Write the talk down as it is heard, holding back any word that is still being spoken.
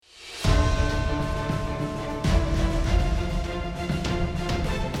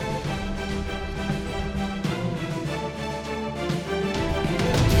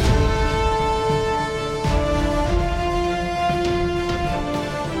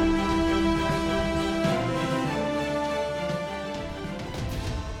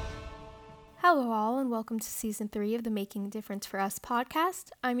welcome to Season 3 of the Making a Difference for Us podcast.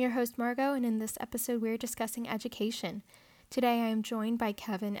 I'm your host, Margot, and in this episode, we're discussing education. Today, I am joined by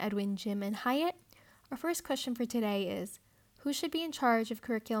Kevin, Edwin, Jim, and Hyatt. Our first question for today is, who should be in charge of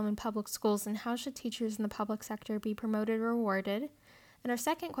curriculum in public schools, and how should teachers in the public sector be promoted or rewarded? And our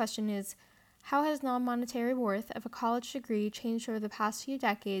second question is, how has non-monetary worth of a college degree changed over the past few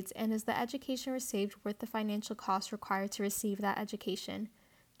decades, and is the education received worth the financial cost required to receive that education?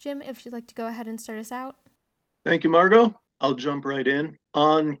 Jim, if you'd like to go ahead and start us out. Thank you, Margot. I'll jump right in.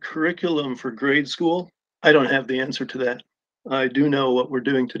 On curriculum for grade school, I don't have the answer to that. I do know what we're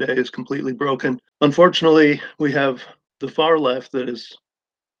doing today is completely broken. Unfortunately, we have the far left that has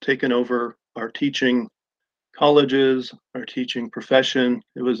taken over our teaching colleges, our teaching profession.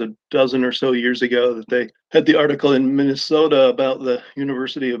 It was a dozen or so years ago that they had the article in Minnesota about the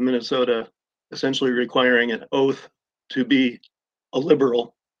University of Minnesota essentially requiring an oath to be a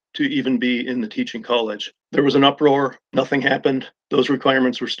liberal to even be in the teaching college. There was an uproar, nothing happened. Those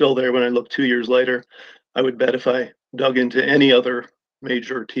requirements were still there when I looked 2 years later. I would bet if I dug into any other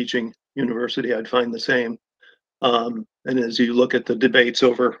major teaching university, I'd find the same. And as you look at the debates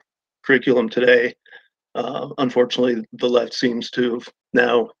over curriculum today, unfortunately, the left seems to have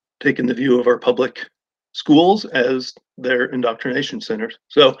now taken the view of our public schools as their indoctrination centers.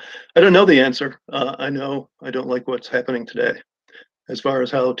 So I don't know the answer. I know I don't like what's happening today. As far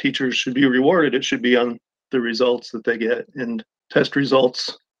as how teachers should be rewarded, it should be on the results that they get and test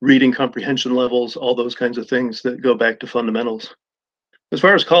results, reading comprehension levels, all those kinds of things that go back to fundamentals. As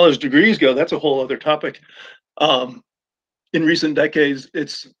far as college degrees go, that's a whole other topic. In recent decades,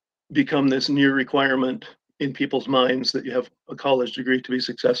 it's become this near requirement in people's minds that you have a college degree to be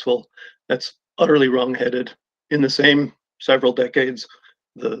successful. That's utterly wrong-headed. In the same several decades,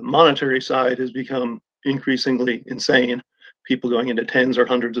 the monetary side has become increasingly insane. People going into tens or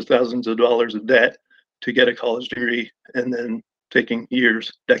hundreds of thousands of dollars of debt to get a college degree and then taking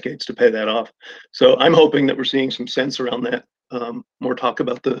years, decades to pay that off. So I'm hoping that we're seeing some sense around that. More talk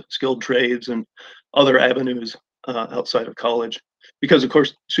about the skilled trades and other avenues outside of college. Because of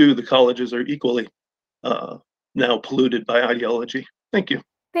course, too, the colleges are equally now polluted by ideology. Thank you.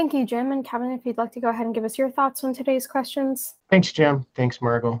 Thank you, Jim. And Kevin, if you'd like to go ahead and give us your thoughts on today's questions. Thanks, Jim. Thanks,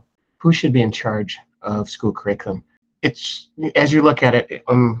 Margot. Who should be in charge of school curriculum? It's, as you look at it,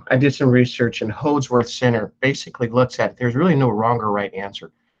 I did some research, and Hodsworth Center basically looks at, there's really no wrong or right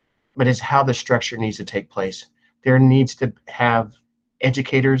answer, but it's how the structure needs to take place. There needs to have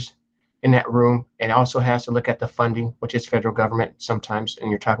educators in that room, and also has to look at the funding, which is federal government sometimes,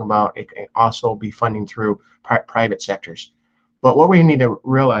 and you're talking about it can also be funding through private sectors. But what we need to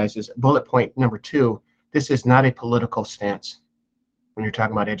realize is bullet point number 2, this is not a political stance when you're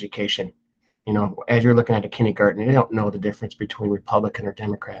talking about education. You know, as you're looking at a kindergarten, you don't know the difference between Republican or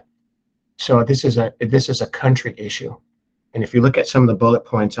Democrat. So this is a country issue. And if you look at some of the bullet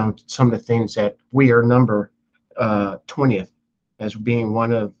points on some of the things that we are number 20th as being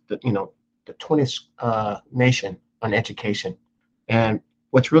one of the 20th nation on education. And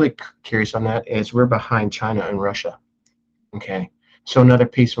what's really curious on that is we're behind China and Russia. Okay. So another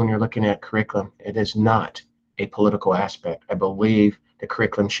piece when you're looking at curriculum, it is not a political aspect. I believe the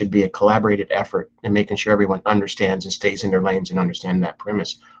curriculum should be a collaborated effort in making sure everyone understands and stays in their lanes and understand that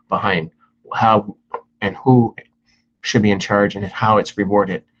premise behind how and who should be in charge and how it's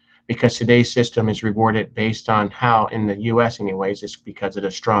rewarded. Because today's system is rewarded based on how, in the US anyways, it's because of the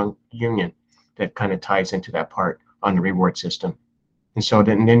strong union that kind of ties into that part on the reward system. And so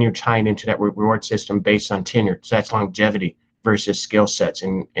then you're tying into that reward system based on tenure. So that's longevity versus skill sets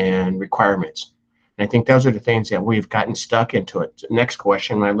and requirements. And I think those are the things that we've gotten stuck into it. The next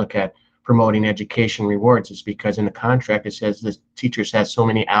question, when I look at promoting education rewards, is because in the contract, it says the teachers have so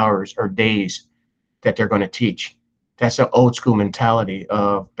many hours or days that they're going to teach. That's an old school mentality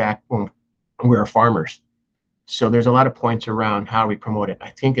of back when we were farmers. So there's a lot of points around how we promote it.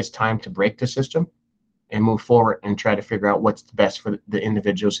 I think it's time to break the system and move forward and try to figure out what's the best for the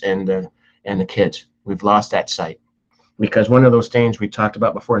individuals and the kids. We've lost that sight. Because one of those things we talked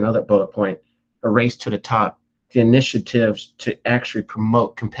about before, another bullet point, a race to the top, the initiatives to actually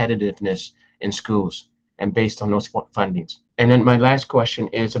promote competitiveness in schools and based on those fundings. And then my last question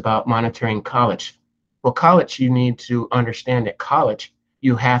is about monitoring college. Well, college, you need to understand that college,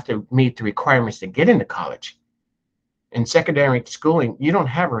 you have to meet the requirements to get into college. In secondary schooling, you don't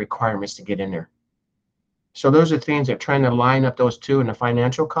have requirements to get in there. So those are things that trying to line up those two and the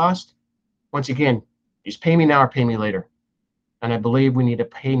financial cost. Once again, just pay me now or pay me later. And I believe we need to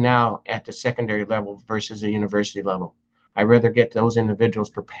pay now at the secondary level versus the university level. I'd rather get those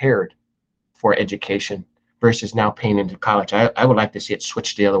individuals prepared for education versus now paying into college. I would like to see it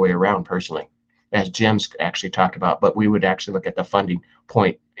switch the other way around personally. as Jim's actually talked about, but we would actually look at the funding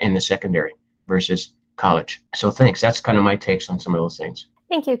point in the secondary versus college. So thanks. That's kind of my takes on some of those things.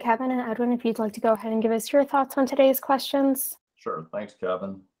 Thank you, Kevin and Edwin. If you'd like to go ahead and give us your thoughts on today's questions. Sure. Thanks,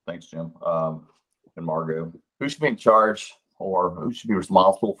 Kevin. Thanks, Jim. And Margot. Who should be in charge or who should be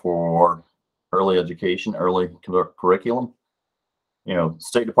responsible for early education, early curriculum?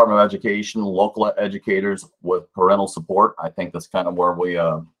 State Department of Education, local educators with parental support. I think that's kind of where we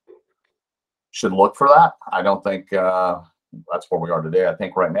should look for that. I don't think that's where we are today. I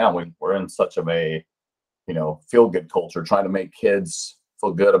think right now we're in such of a, feel-good culture, trying to make kids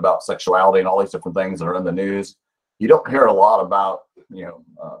feel good about sexuality and all these different things that are in the news. You don't hear a lot about,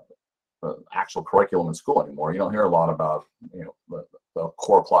 the actual curriculum in school anymore. You don't hear a lot about, the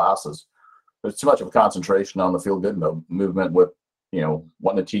core classes. There's too much of a concentration on the feel-good movement with,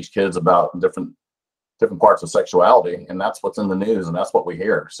 wanting to teach kids about different parts of sexuality, and that's what's in the news, and that's what we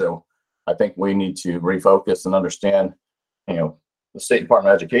hear. So I think we need to refocus and understand, the State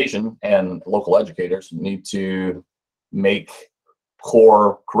Department of Education and local educators need to make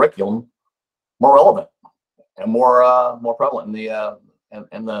core curriculum more relevant and more prevalent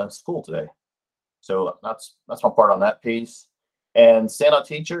in the school today. So that's my part on that piece. And standout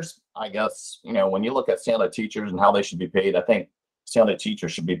teachers, I guess, when you look at standout teachers and how they should be paid, I think standout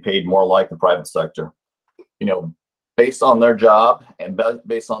teachers should be paid more like the private sector. Based on their job and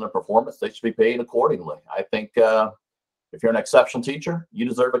based on their performance, they should be paid accordingly. I think if you're an exceptional teacher, you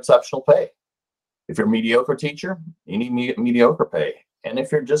deserve exceptional pay. If you're a mediocre teacher, you need mediocre pay. And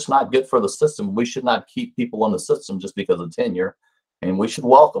if you're just not good for the system, we should not keep people in the system just because of tenure. And we should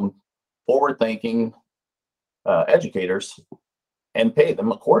welcome forward-thinking educators and pay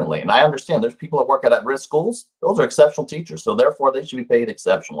them accordingly. And I understand there's people that work at at-risk schools. Those are exceptional teachers. So therefore, they should be paid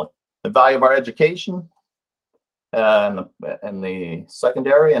exceptionally. The value of our education and the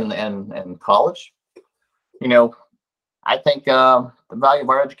secondary and college, I think the value of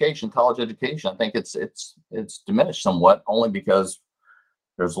our education, college education, I think it's diminished somewhat, only because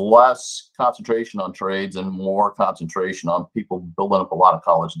there's less concentration on trades and more concentration on people building up a lot of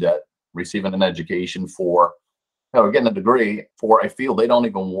college debt, receiving an education for, getting a degree for a field they don't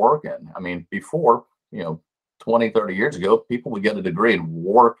even work in. I mean, before, 20, 30 years ago, people would get a degree and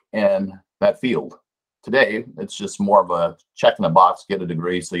work in that field. Today, it's just more of a check in the box, get a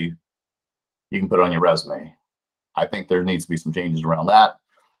degree so you can put it on your resume. I think there needs to be some changes around that.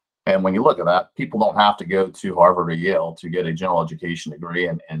 And when you look at that, people don't have to go to Harvard or Yale to get a general education degree.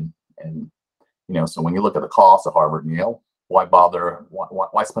 And so when you look at the cost of Harvard and Yale, why bother?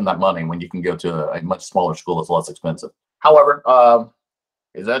 Why spend that money when you can go to a much smaller school that's less expensive? However,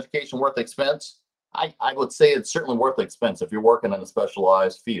 is education worth the expense? I would say it's certainly worth the expense if you're working in a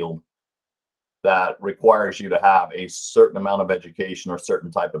specialized field that requires you to have a certain amount of education or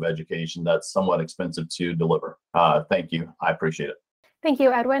certain type of education that's somewhat expensive to deliver. Thank you. I appreciate it. Thank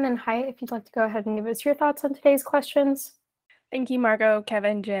you, Edwin and Hyatt. If you'd like to go ahead and give us your thoughts on today's questions. Thank you, Margot,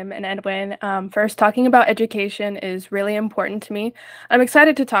 Kevin, Jim, and Edwin. First, talking about education is really important to me. I'm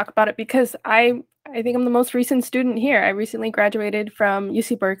excited to talk about it because I think I'm the most recent student here. I recently graduated from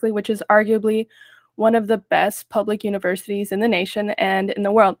UC Berkeley, which is arguably one of the best public universities in the nation and in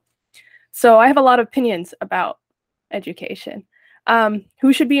the world. So I have a lot of opinions about education.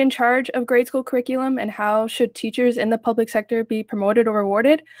 Who should be in charge of grade school curriculum and how should teachers in the public sector be promoted or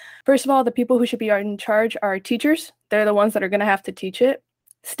rewarded? First of all, the people who should be in charge are teachers. They're the ones that are going to have to teach it.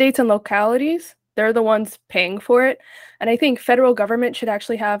 States and localities, they're the ones paying for it. And I think federal government should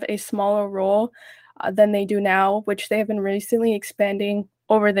actually have a smaller role than they do now, which they have been recently expanding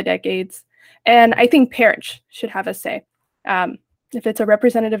over the decades. And I think parents should have a say. If it's a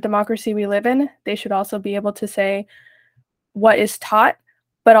representative democracy we live in, they should also be able to say what is taught,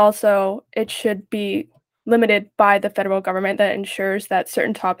 but also it should be limited by the federal government that ensures that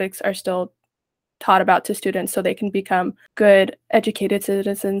certain topics are still taught about to students so they can become good, educated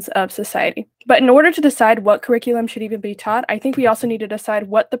citizens of society. But in order to decide what curriculum should even be taught, I think we also need to decide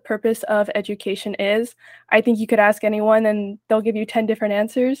what the purpose of education is. I think you could ask anyone and they'll give you 10 different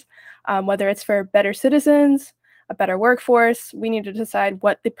answers, whether it's for better citizens, a better workforce. We need to decide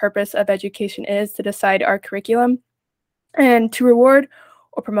what the purpose of education is to decide our curriculum. And to reward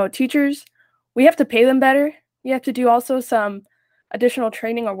or promote teachers, we have to pay them better. We have to do also some additional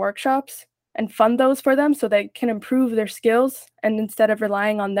training or workshops and fund those for them so they can improve their skills and instead of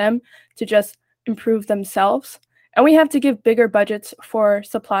relying on them to just improve themselves. And we have to give bigger budgets for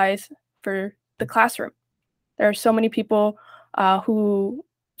supplies for the classroom. There are so many people who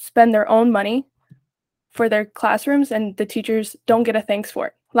spend their own money for their classrooms and the teachers don't get a thanks for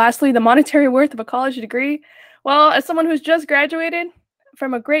it. Lastly, the monetary worth of a college degree. Well, as someone who's just graduated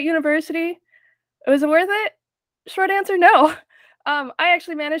from a great university, Was it worth it? Short answer, no. I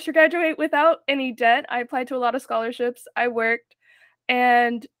actually managed to graduate without any debt. I applied to a lot of scholarships. I worked,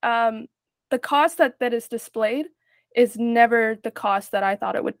 and the cost that is displayed is never the cost that I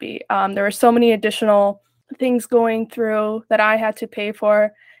thought it would be. There were so many additional things going through that I had to pay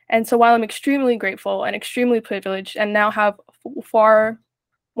for. And so while I'm extremely grateful and extremely privileged and now have far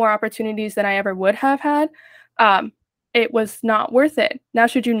more opportunities than I ever would have had, it was not worth it. Now,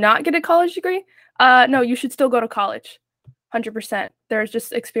 should you not get a college degree? No, you should still go to college. 100%. There's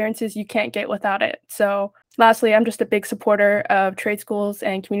just experiences you can't get without it. So lastly, I'm just a big supporter of trade schools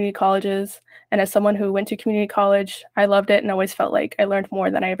and community colleges. And as someone who went to community college, I loved it and always felt like I learned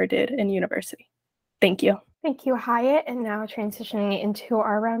more than I ever did in university. Thank you. Thank you, Hyatt. And now transitioning into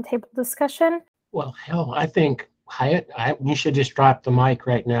our roundtable discussion. Well, hell, I think Hyatt, you should just drop the mic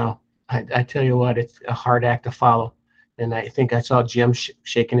right now. I tell you what, it's a hard act to follow. And I think I saw Jim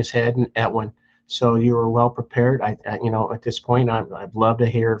shaking his head and Edwin. So you were well prepared. At this point, I'd love to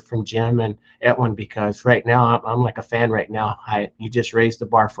hear from Jim and Edwin, because right now I'm like a fan right now. You just raised the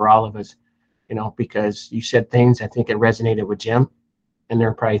bar for all of us, because you said things I think it resonated with Jim, and there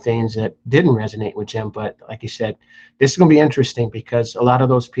are probably things that didn't resonate with Jim. But like you said, this is going to be interesting because a lot of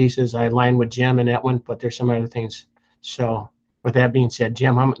those pieces I align with Jim and Edwin, but there's some other things. So with that being said,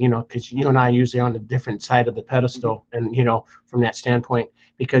 Jim, because you and I are usually on a different side of the pedestal, and from that standpoint,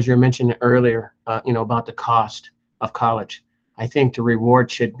 because you're mentioning earlier, about the cost of college. I think the reward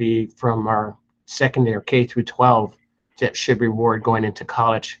should be from our secondary K through 12 that should reward going into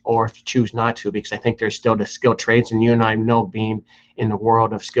college, or if you choose not to, because I think there's still the skilled trades, and you and I know, being in the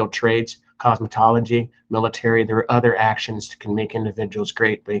world of skilled trades, cosmetology, military, there are other actions that can make individuals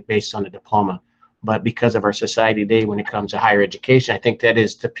great based on a diploma. But because of our society today, when it comes to higher education, I think that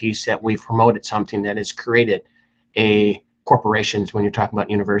is the piece that we've promoted, something that has created a corporations when you're talking about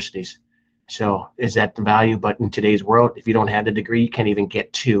universities. So is that the value? But in today's world, if you don't have the degree, you can't even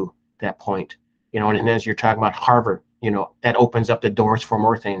get to that point. And as you're talking about Harvard, that opens up the doors for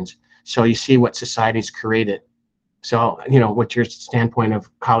more things. So you see what society's created. So, what's your standpoint of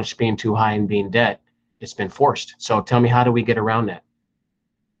college being too high and being debt? It's been forced. So tell me, how do we get around that?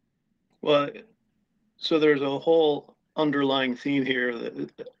 Well, so there's a whole underlying theme here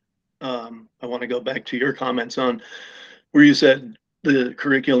that I want to go back to your comments on, where you said the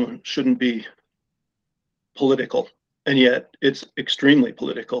curriculum shouldn't be political, and yet it's extremely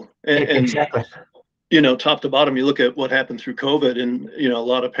political. And exactly. Top to bottom, you look at what happened through COVID, and a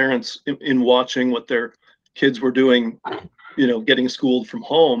lot of parents in watching what their kids were doing, getting schooled from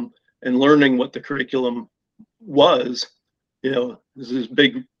home and learning what the curriculum was. There's this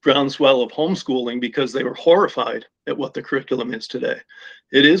big groundswell of homeschooling because they were horrified at what the curriculum is today.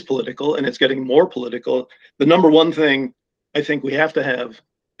 It is political, and it's getting more political. The number one thing I think we have to have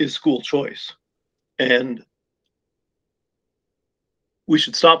is school choice. And we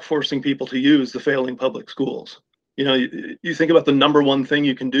should stop forcing people to use the failing public schools. You think about the number one thing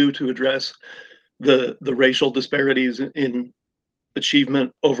you can do to address the racial disparities in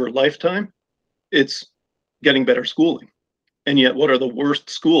achievement over lifetime, it's getting better schooling. And yet, what are the worst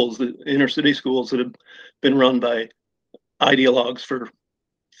schools? The inner city schools that have been run by ideologues for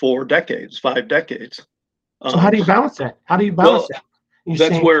 4 decades, 5 decades. So how do you balance that? That?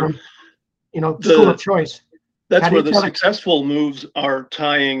 That's where, school of choice. That's where the successful moves are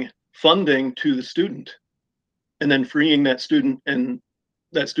tying funding to the student, and then freeing that student and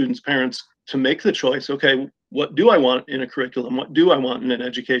that student's parents to make the choice. Okay, what do I want in a curriculum? What do I want in an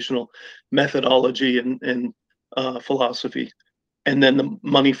educational methodology and philosophy? And then the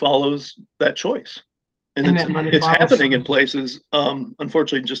money follows that choice. And it's happening in places,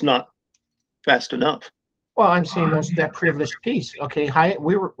 unfortunately, just not fast enough. Well, I'm saying that privileged piece. Okay, Hyatt,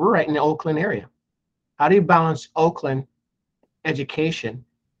 we're right in the Oakland area. How do you balance Oakland education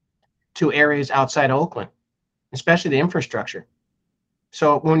to areas outside of Oakland, especially the infrastructure?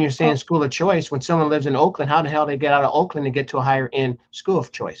 So when you're saying school of choice, when someone lives in Oakland, how the hell do they get out of Oakland to get to a higher end school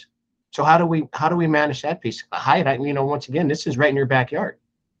of choice? So how do we manage that piece? Hyatt, once again, this is right in your backyard.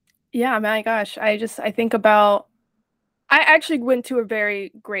 Yeah, my gosh. I think about, I actually went to a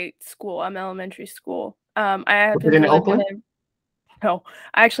very great school, elementary school. I have in Oakland? No,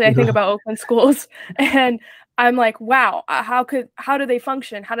 I think about Oakland schools, and I'm like, wow, how do they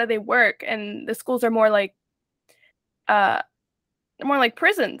function? How do they work? And the schools are more like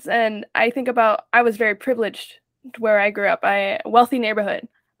prisons. And I think about, I was very privileged where I grew up. A wealthy neighborhood,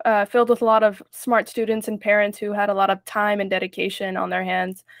 filled with a lot of smart students and parents who had a lot of time and dedication on their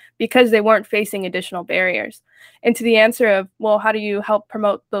hands because they weren't facing additional barriers. And to the answer of, well, how do you help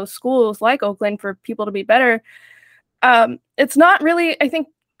promote those schools like Oakland for people to be better? It's not really, I think,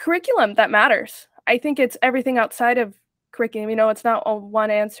 curriculum that matters. I think it's everything outside of curriculum. It's not a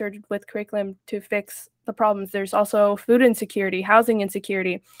one answer with curriculum to fix the problems. There's also food insecurity, housing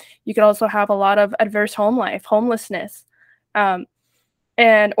insecurity. You could also have a lot of adverse home life, homelessness,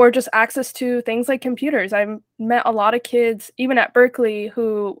 or just access to things like computers. I've met a lot of kids, even at Berkeley,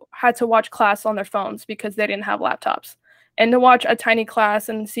 who had to watch class on their phones because they didn't have laptops. And to watch a tiny class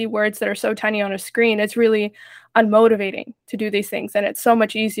and see words that are so tiny on a screen, it's really unmotivating to do these things. And it's so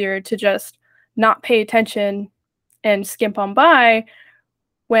much easier to just not pay attention and skimp on by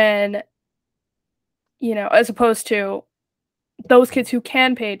when, as opposed to those kids who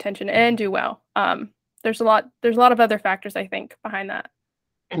can pay attention and do well. There's a lot of other factors, I think, behind that.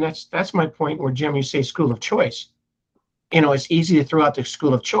 And that's my point where, Jim, you say school of choice. It's easy to throw out the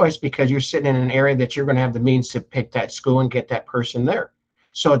school of choice because you're sitting in an area that you're going to have the means to pick that school and get that person there.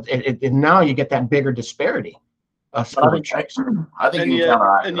 So now you get that bigger disparity of school of choice. I think you can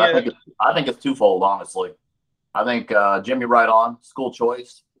counteract it. I think it's twofold, honestly. I think, Jim, you're right on school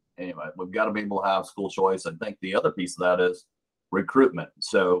choice. Anyway, we've got to be able to have school choice. I think the other piece of that is recruitment.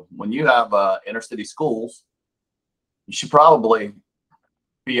 So when you have inner city schools, you should probably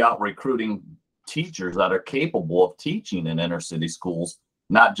be out recruiting teachers that are capable of teaching in inner city schools,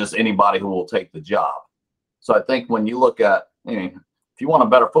 not just anybody who will take the job. So I think when you look at, if you want a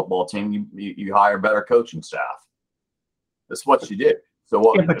better football team, you hire better coaching staff. That's what you do. So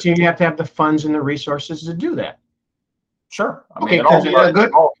but you have to have the funds and the resources to do that. Sure. I and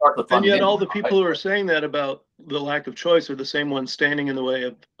mean, yet all the people who are saying that about the lack of choice are the same ones standing in the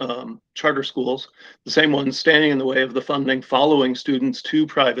way of charter schools, the same ones standing in the way of the funding following students to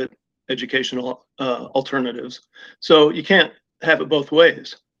private educational alternatives. So you can't have it both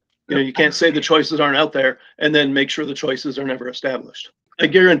ways. You can't say the choices aren't out there and then make sure the choices are never established. I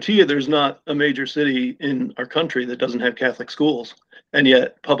guarantee you there's not a major city in our country that doesn't have Catholic schools, and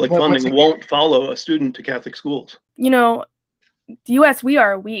yet public funding won't follow a student to Catholic schools. The U.S., we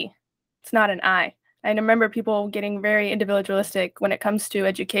are a we. It's not an I. I remember people getting very individualistic when it comes to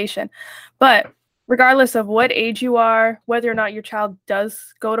education. But regardless of what age you are, whether or not your child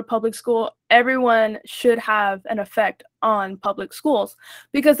does go to public school, everyone should have an effect on public schools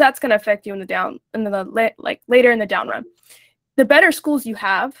because that's going to affect you later in the down run. The better schools you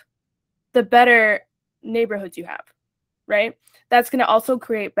have, the better neighborhoods you have, right? That's going to also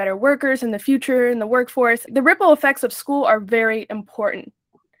create better workers in the future in the workforce. The ripple effects of school are very important.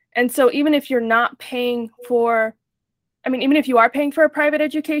 And so even if you're not paying for, even if you are paying for a private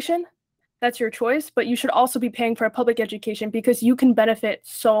education, that's your choice, but you should also be paying for a public education because you can benefit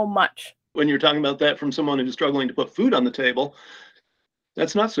so much. When you're talking about that from someone who's struggling to put food on the table,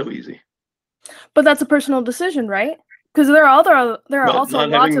 that's not so easy. But that's a personal decision, right? Because there are also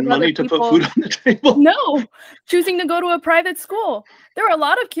lots of money other to people, put food on the table. No, choosing to go to a private school. There are a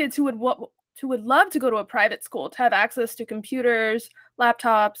lot of kids who would love to go to a private school to have access to computers,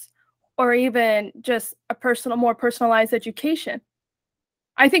 laptops, or even just a more personalized education.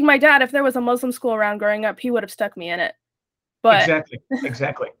 I think my dad, if there was a Muslim school around growing up, he would have stuck me in it. But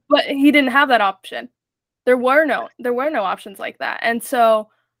exactly. But he didn't have that option. There were no options like that, and so.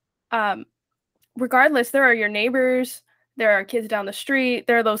 Regardless, there are your neighbors, there are kids down the street,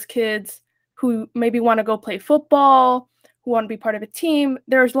 there are those kids who maybe want to go play football, who want to be part of a team.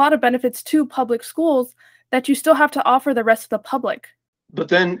 There's a lot of benefits to public schools that you still have to offer the rest of the public. But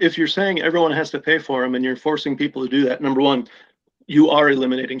then if you're saying everyone has to pay for them and you're forcing people to do that, number one, you are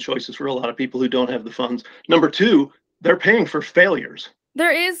eliminating choices for a lot of people who don't have the funds. Number two, they're paying for failures.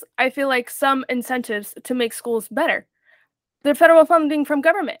 There is, I feel like, some incentives to make schools better. The federal funding from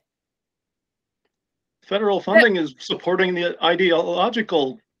government. Federal funding is supporting the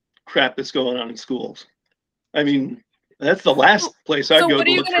ideological crap that's going on in schools. That's the last place I'd go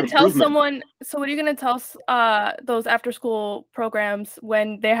to look for improvement. So what are you going to tell those after-school programs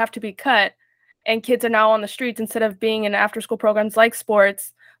when they have to be cut and kids are now on the streets instead of being in after-school programs like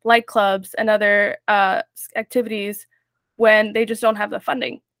sports, like clubs, and other activities when they just don't have the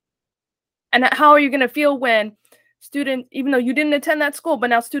funding? And how are you going to feel when students, even though you didn't attend that school,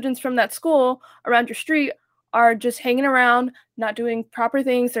 but now students from that school around your street are just hanging around, not doing proper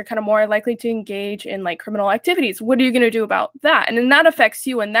things? They're kind of more likely to engage in criminal activities. What are you going to do about that? And then that affects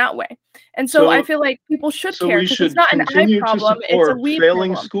you in that way. And so I feel like people should care because it's not an I problem, it's a we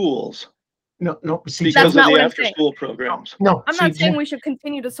failing problem. Schools. No, because of the after-school programs. No, I'm not saying we should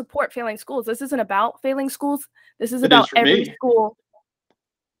continue to support failing schools. This isn't about failing schools. This is about every school.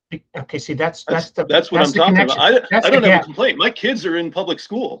 Okay, see, that's what I'm talking about. I don't have a complaint. My kids are in public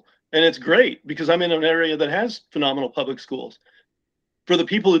school, and it's great because I'm in an area that has phenomenal public schools. For the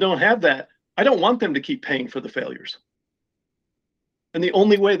people who don't have that, I don't want them to keep paying for the failures. And the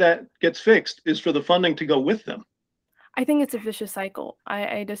only way that gets fixed is for the funding to go with them. I think it's a vicious cycle.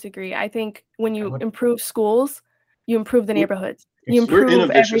 I disagree. I think when you would- improve schools, you improve the neighborhoods. We're You in a improve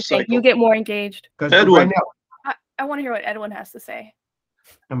vicious everything. You cycle. get more engaged. Because Edwin. right now, I want to hear what Edwin has to say.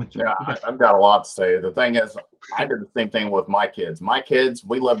 Yeah, I've got a lot to say. The thing is, I did the same thing with my kids. My kids,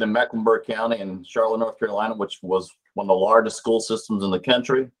 we lived in Mecklenburg County in Charlotte, North Carolina, which was one of the largest school systems in the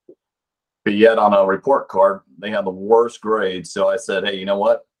country. But yet on a report card, they had the worst grades. So I said, hey, you know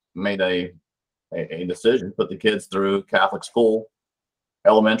what? Made a decision, put the kids through Catholic school,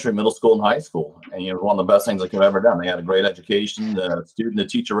 elementary, middle school, and high school. And it was one of the best things I could have ever done. They had a great education. The student to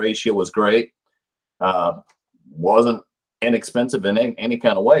teacher ratio was great. Wasn't inexpensive in any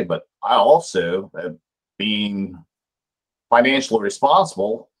kind of way, but I also, being financially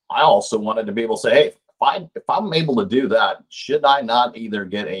responsible, I also wanted to be able to say, hey, if I'm able to do that, should I not either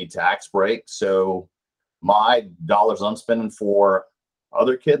get a tax break so my dollars I'm spending for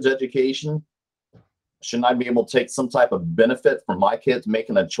other kids' education, shouldn't I be able to take some type of benefit from my kids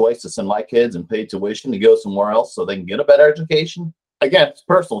making a choice to send my kids and pay tuition to go somewhere else so they can get a better education? Again, it's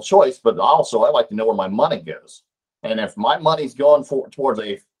personal choice, but also I like to know where my money goes. And if my money's going towards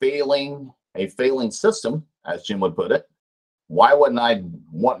a failing system, as Jim would put it, why wouldn't I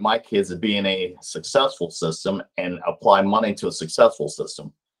want my kids to be in a successful system and apply money to a successful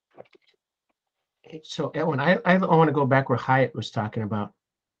system? So Edwin, I want to go back where Hyatt was talking about.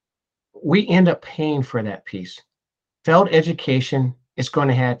 We end up paying for that piece. Failed education is going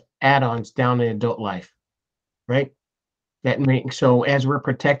to have add-ons down in adult life, right? So as we're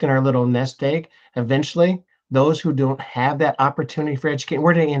protecting our little nest egg, eventually those who don't have that opportunity for education,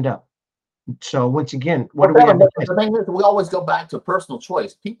 where do they end up? So once again, what do we have? The thing is, we always go back to personal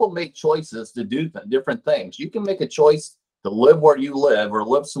choice. People make choices to do different things. You can make a choice to live where you live or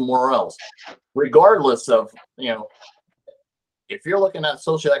live somewhere else, regardless of, if you're looking at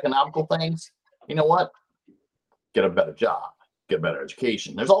socioeconomical things, you know what? Get a better job, get a better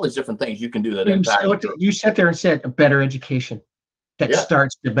education. There's all these different things you can do that impact. You sat there and said a better education that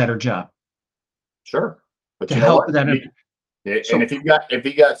starts the better job. Sure. But to you know help what? that. And if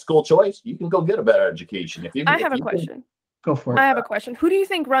you got school choice, you can go get a better education. I have a question. Go for it. I have a question. Who do you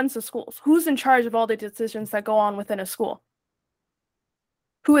think runs the schools? Who's in charge of all the decisions that go on within a school?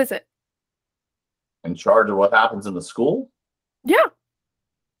 Who is it? In charge of what happens in the school? Yeah.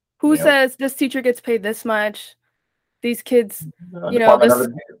 Who says this teacher gets paid this much? These kids,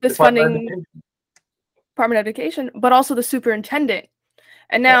 this funding, Department of Education, but also the superintendent.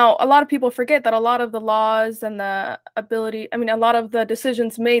 And now a lot of people forget that a lot of the laws and a lot of the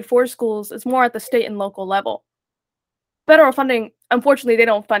decisions made for schools is more at the state and local level. Federal funding, unfortunately, they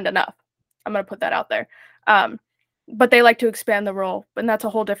don't fund enough. I'm going to put that out there. But they like to expand the role, and that's a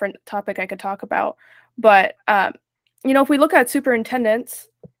whole different topic I could talk about. But, if we look at superintendents,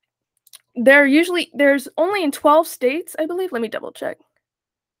 there's only in 12 states, I believe. Let me double check.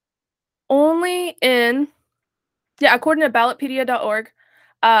 According to ballotpedia.org,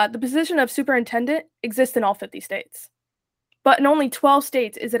 the position of superintendent exists in all 50 states, but in only 12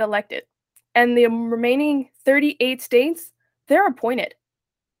 states is it elected. And the remaining 38 states, they're appointed.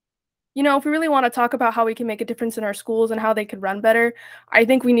 If we really want to talk about how we can make a difference in our schools and how they could run better, I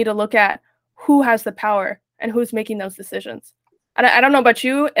think we need to look at who has the power and who's making those decisions. And I don't know about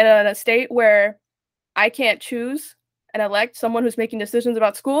you, in a state where I can't choose and elect someone who's making decisions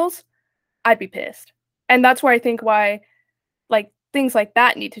about schools, I'd be pissed. And that's where I think why things like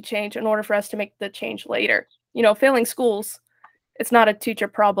that need to change in order for us to make the change later. Failing schools, it's not a teacher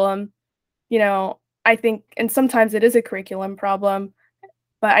problem. I think, and sometimes it is a curriculum problem,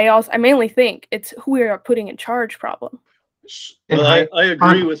 but I mainly think it's who we are putting in charge problem. Well, I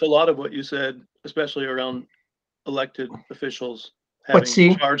agree with a lot of what you said, especially around elected officials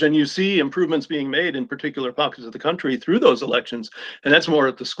having charge. And you see improvements being made in particular pockets of the country through those elections. And that's more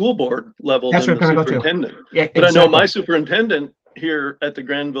at the school board level than the superintendent. Yeah, but I know my superintendent here at the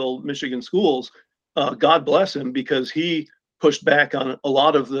Granville, Michigan schools, God bless him, because he pushed back on a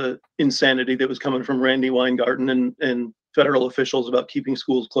lot of the insanity that was coming from Randy Weingarten and federal officials about keeping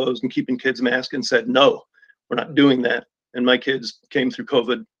schools closed and keeping kids masked, and said, no, we're not doing that. And my kids came through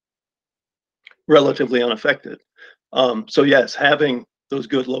COVID relatively unaffected. So yes, having those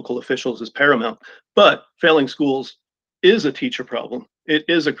good local officials is paramount, but failing schools is a teacher problem. It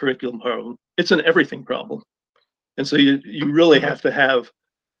is a curriculum problem. It's an everything problem. And so you really have to have,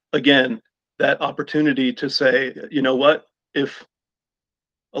 again, that opportunity to say, you know what, if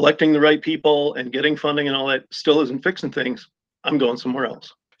electing the right people and getting funding and all that still isn't fixing things, I'm going somewhere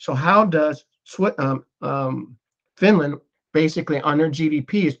else. So how does Finland, basically on their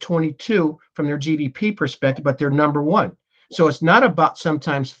GDP is 22 from their GDP perspective, but they're number one. So it's not about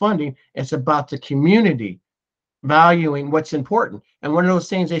sometimes funding, it's about the community valuing what's important. And one of those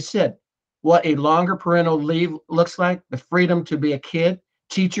things they said, what a longer parental leave looks like, the freedom to be a kid,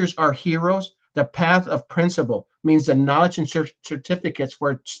 teachers are heroes, the path of principle means the knowledge and certificates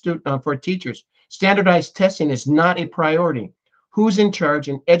for teachers. Standardized testing is not a priority. Who's in charge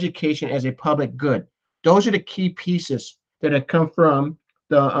in education as a public good? Those are the key pieces that have come from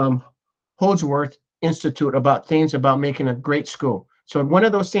the Holdsworth Institute about things about making a great school. So one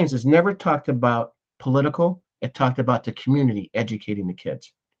of those things is never talked about political. It talked about the community educating the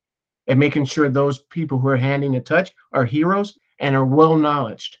kids and making sure those people who are handing the touch are heroes and are well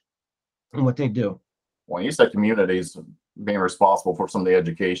knowledged in what they do. When you say communities being responsible for some of the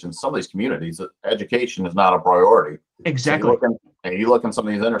education, some of these communities, education is not a priority. Exactly. So you look in some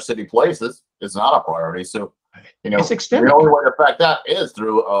of these inner city places, it's not a priority. So, it's the extended. only way to affect that is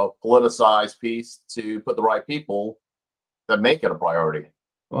through a politicized piece to put the right people that make it a priority.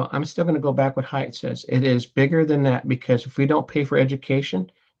 Well, I'm still going to go back what Hyatt says. It is bigger than that, because if we don't pay for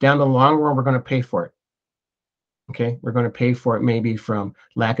education, down the long run, we're going to pay for it. Okay, we're going to pay for it maybe from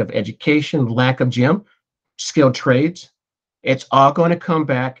lack of education, lack of skilled trades. It's all going to come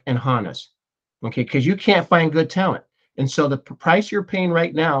back and haunt us. Okay, because you can't find good talent. And so the price you're paying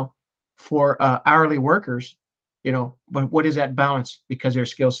right now for hourly workers, but what is that balance because of their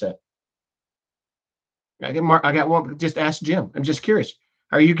skill set? I got one. Just ask Jim. I'm just curious.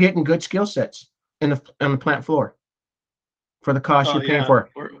 Are you getting good skill sets on the plant floor for the cost you're paying for?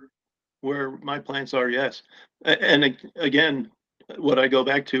 Where my plants are, yes. And again, what I go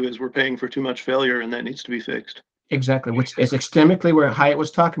back to is we're paying for too much failure, and that needs to be fixed. Exactly, which is systemically where Hyatt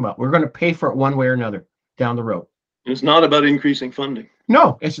was talking about. We're going to pay for it one way or another down the road. It's not about increasing funding.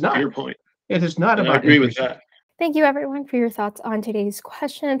 No, it's not. To your point. It is not about. I agree with that. Thank you, everyone, for your thoughts on today's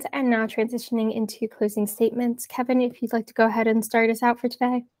questions. And now transitioning into closing statements. Kevin, if you'd like to go ahead and start us out for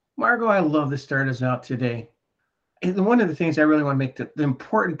today. Margot, I love to start us out today. And one of the things I really want to make the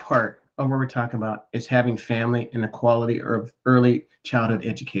important part of what we're talking about is having family and the quality of early childhood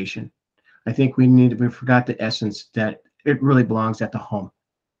education. I think we forgot the essence that it really belongs at the home,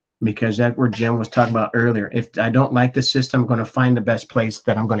 because that's where Jim was talking about earlier. If I don't like the system, I'm going to find the best place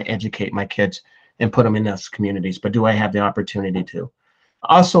that I'm going to educate my kids and put them in those communities. But do I have the opportunity to?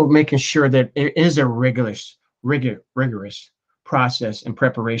 Also making sure that it is a rigorous process and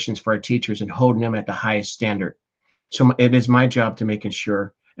preparations for our teachers and holding them at the highest standard. So it is my job to making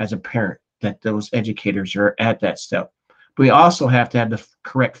sure as a parent that those educators are at that step. But we also have to have the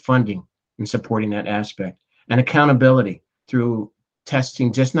correct funding in supporting that aspect, and accountability through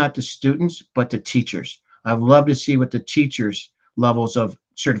testing, just not the students, but the teachers. I'd love to see what the teachers' levels of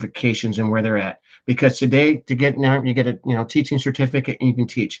certifications and where they're at, because today to get now you get a teaching certificate and you can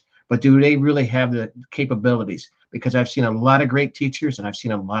teach, but do they really have the capabilities? Because I've seen a lot of great teachers and I've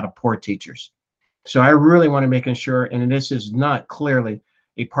seen a lot of poor teachers. So I really want to make sure, and this is not clearly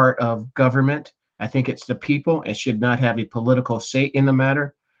a part of government. I think it's the people. It should not have a political say in the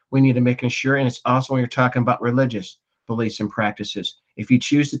matter. We need to make sure, and it's also when you're talking about religious beliefs and practices. If you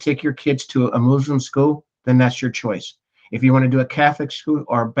choose to take your kids to a Muslim school, then that's your choice. If you want to do a Catholic school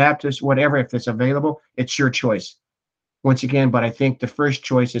or Baptist, whatever, if it's available, it's your choice. Once again, but I think the first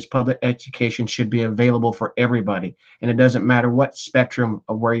choice is public education should be available for everybody. And it doesn't matter what spectrum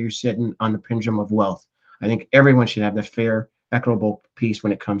of where you're sitting on the pendulum of wealth. I think everyone should have the fair, equitable piece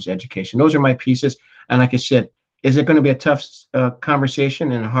when it comes to education. Those are my pieces. And like I said, is it going to be a tough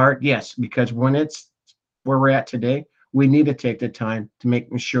conversation and hard? Yes, because when it's where we're at today, we need to take the time to make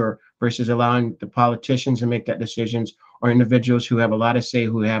sure versus allowing the politicians to make that decisions or individuals who have a lot to say,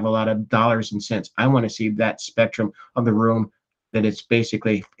 who have a lot of dollars and cents. I want to see that spectrum of the room, that it's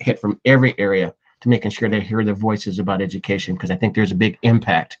basically hit from every area to making sure they hear the voices about education, because I think there's a big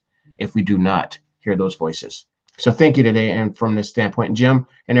impact if we do not hear those voices. So thank you today. And from this standpoint, Jim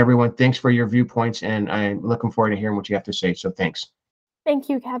and everyone, thanks for your viewpoints. And I'm looking forward to hearing what you have to say. So thanks. Thank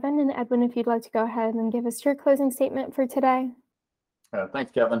you, Kevin. And Edwin, if you'd like to go ahead and give us your closing statement for today.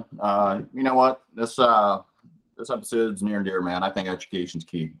 Thanks, Kevin. You know what? This episode is near and dear, man. I think education's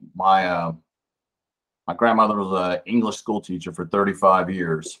key. My grandmother was an English school teacher for 35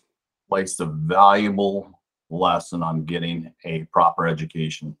 years. Placed a valuable lesson on getting a proper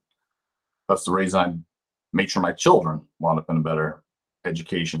education. That's the reason I made sure my children wound up in a better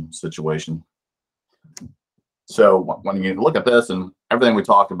education situation. So when you look at this and everything we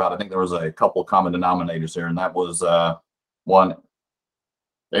talked about, I think there was a couple of common denominators here, and that was one,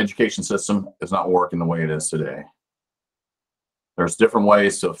 the education system is not working the way it is today. There's different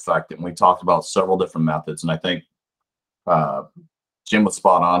ways to affect it, and we talked about several different methods, and I think Jim was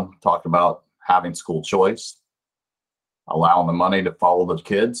spot on, talked about having school choice, allowing the money to follow the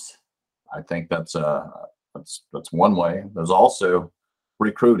kids. I think that's one way. There's also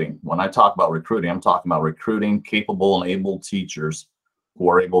recruiting. When I talk about recruiting, I'm talking about recruiting capable and able teachers who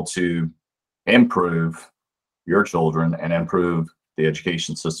are able to improve your children and improve the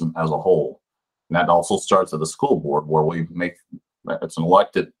education system as a whole. And that also starts at the school board, where it's an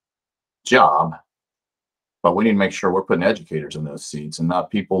elected job, but we need to make sure we're putting educators in those seats and not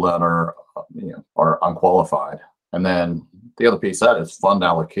people that are unqualified. And then the other piece of that is fund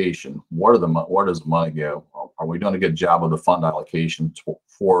allocation. Where does the money go? Are we doing a good job of the fund allocation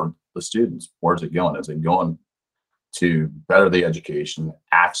for the students? Where's it going? Is it going to better the education,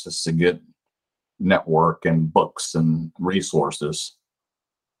 access to good network and books and resources?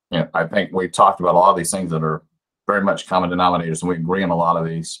 I think we talked about a lot of these things that are very much common denominators, and we agree on a lot of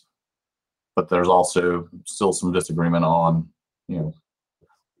these. But there's also still some disagreement on,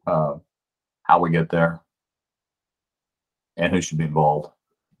 how we get there and who should be involved.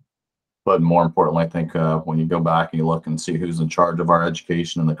 But more importantly, I think when you go back and you look and see who's in charge of our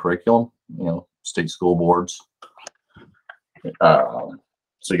education and the curriculum, state school boards. So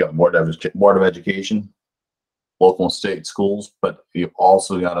you got Board of Education, local and state schools, but you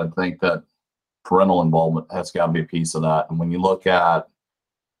also got to think that parental involvement has got to be a piece of that. And when you look at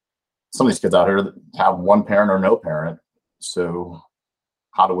some of these kids out here that have one parent or no parent, so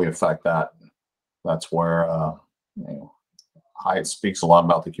how do we affect that? That's where Hyatt speaks a lot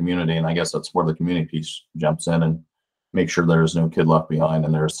about the community, and I guess that's where the community piece jumps in and make sure there's no kid left behind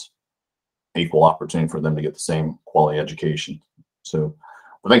and there's equal opportunity for them to get the same quality education. So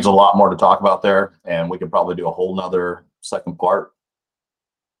I think there's a lot more to talk about there, and we could probably do a whole nother second part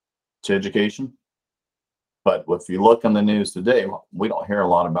to education. But if you look in the news today, we don't hear a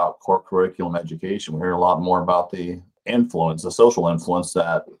lot about core curriculum education. We hear a lot more about the social influence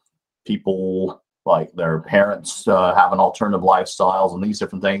that people, like their parents, having alternative lifestyles and these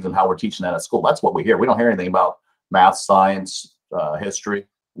different things, and how we're teaching that at school. That's what we hear. We don't hear anything about math, science, history.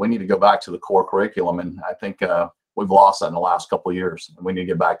 We need to go back to the core curriculum, and I think we've lost that in the last couple of years. And we need to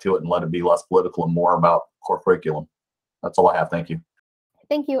get back to it and let it be less political and more about core curriculum. That's all I have. Thank you.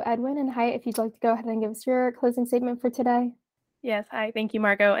 Thank you, Edwin. And Hyatt, if you'd like to go ahead and give us your closing statement for today. Yes, hi. Thank you,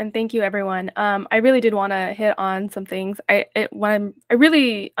 Margot, and thank you, everyone. I really did want to hit on some things. I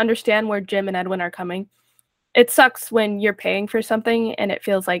really understand where Jim and Edwin are coming. It sucks when you're paying for something and it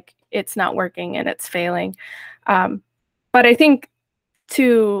feels like it's not working and it's failing. But I think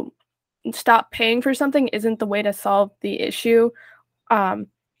to stop paying for something isn't the way to solve the issue,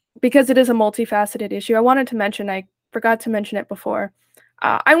 because it is a multifaceted issue. I wanted to mention, I forgot to mention it before.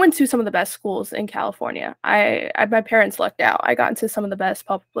 I went to some of the best schools in California. My parents lucked out. I got into some of the best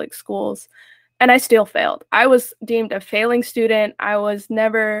public schools, and I still failed. I was deemed a failing student. I was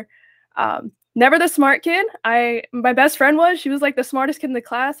never the smart kid. My best friend she was like the smartest kid in the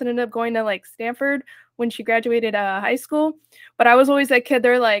class, and ended up going to like Stanford when she graduated high school. But I was always that kid.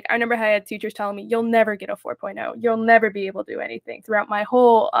 They're like, I remember I had teachers telling me, "You'll never get a 4.0. You'll never be able to do anything," throughout my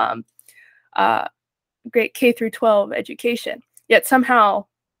whole great K through 12 education. Yet somehow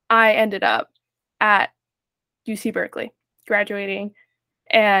I ended up at UC Berkeley graduating.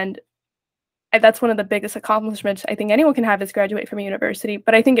 And that's one of the biggest accomplishments I think anyone can have, is graduate from a university.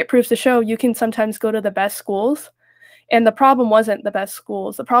 But I think it proves to show you can sometimes go to the best schools. And the problem wasn't the best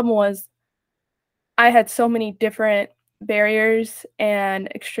schools. The problem was I had so many different barriers and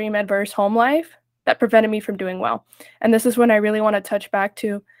extreme adverse home life that prevented me from doing well. And this is when I really want to touch back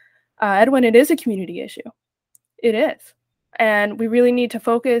to Edwin. It is a community issue. It is. And we really need to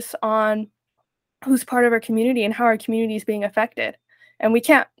focus on who's part of our community and how our community is being affected. And we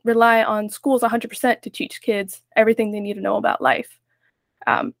can't rely on schools 100% to teach kids everything they need to know about life.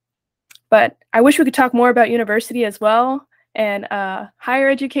 But I wish we could talk more about university as well, and higher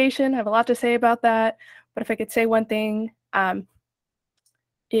education. I have a lot to say about that. But if I could say one thing,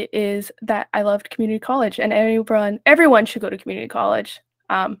 it is that I loved community college, and everyone should go to community college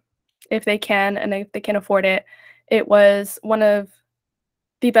if they can and if they can afford it. It was one of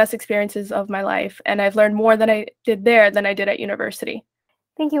the best experiences of my life, and I've learned more than I did there than I did at university.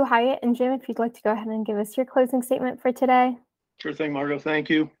 Thank you, Hyatt. And Jim, if you'd like to go ahead and give us your closing statement for today. Sure thing, Margot. Thank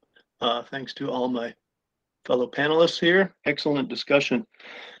you. Thanks to all my fellow panelists here. Excellent discussion.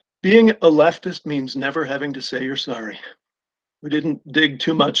 Being a leftist means never having to say you're sorry. We didn't dig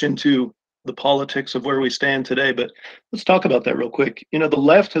too much into the politics of where we stand today, but let's talk about that real quick. The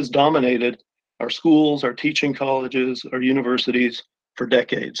left has dominated our schools, our teaching colleges, our universities for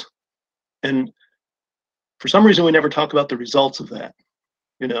decades. And for some reason, we never talk about the results of that.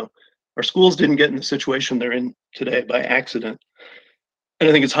 Our schools didn't get in the situation they're in today by accident. And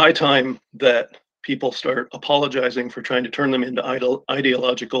I think it's high time that people start apologizing for trying to turn them into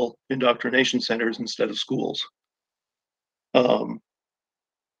ideological indoctrination centers instead of schools.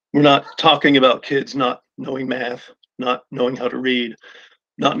 We're not talking about kids not knowing math, not knowing how to read,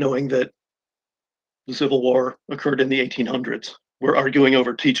 not knowing that the Civil War occurred in the 1800s. We're arguing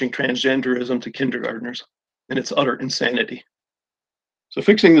over teaching transgenderism to kindergartners, and it's utter insanity. So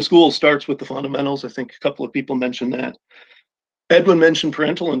fixing the schools starts with the fundamentals. I think a couple of people mentioned that. Edwin mentioned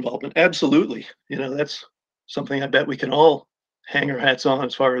parental involvement. Absolutely. That's something I bet we can all hang our hats on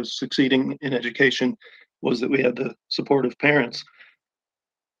as far as succeeding in education, was that we had the supportive parents.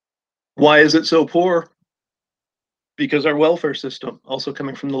 Why is it so poor? Because our welfare system, also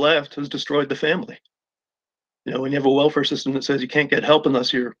coming from the left, has destroyed the family. When you have a welfare system that says you can't get help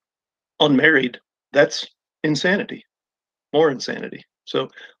unless you're unmarried, that's insanity, more insanity. So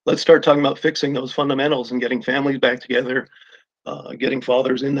let's start talking about fixing those fundamentals and getting families back together, getting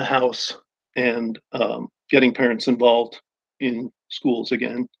fathers in the house, and getting parents involved in schools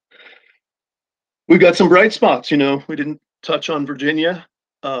again. We've got some bright spots. We didn't touch on Virginia.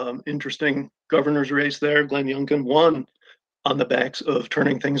 Interesting governor's race there. Glenn Youngkin won on the backs of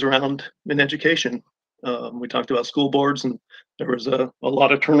turning things around in education. We talked about school boards, and there was a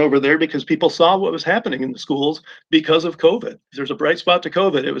lot of turnover there because people saw what was happening in the schools because of COVID. If there's a bright spot to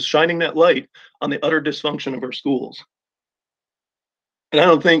COVID, it was shining that light on the utter dysfunction of our schools. And I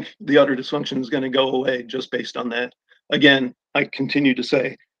don't think the utter dysfunction is going to go away just based on that. Again, I continue to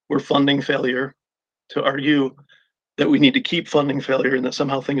say we're funding failure. To argue that we need to keep funding failure and that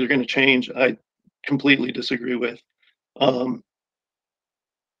somehow things are going to change, I completely disagree with.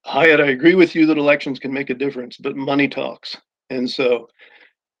 Hyatt, I agree with you that elections can make a difference, but money talks. And so,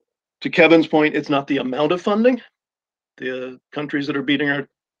 to Kevin's point, it's not the amount of funding. The countries that are beating our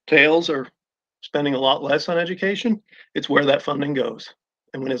tails are spending a lot less on education. It's where that funding goes.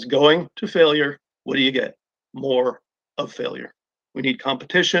 And when it's going to failure, what do you get? More of failure. We need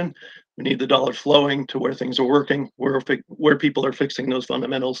competition. We need the dollars flowing to where things are working, where people are fixing those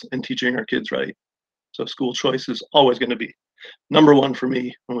fundamentals and teaching our kids right. So school choice is always going to be number one for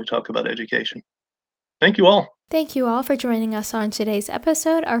me when we talk about education. Thank you all. Thank you all for joining us on today's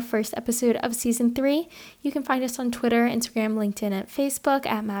episode, our first episode of Season 3. You can find us on Twitter, Instagram, LinkedIn, and Facebook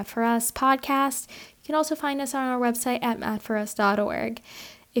at Math for Us Podcast. You can also find us on our website at mathforus.org.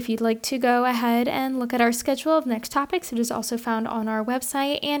 If you'd like to go ahead and look at our schedule of next topics, it is also found on our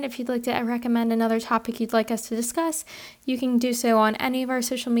website. And if you'd like to recommend another topic you'd like us to discuss, you can do so on any of our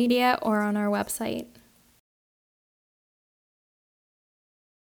social media or on our website.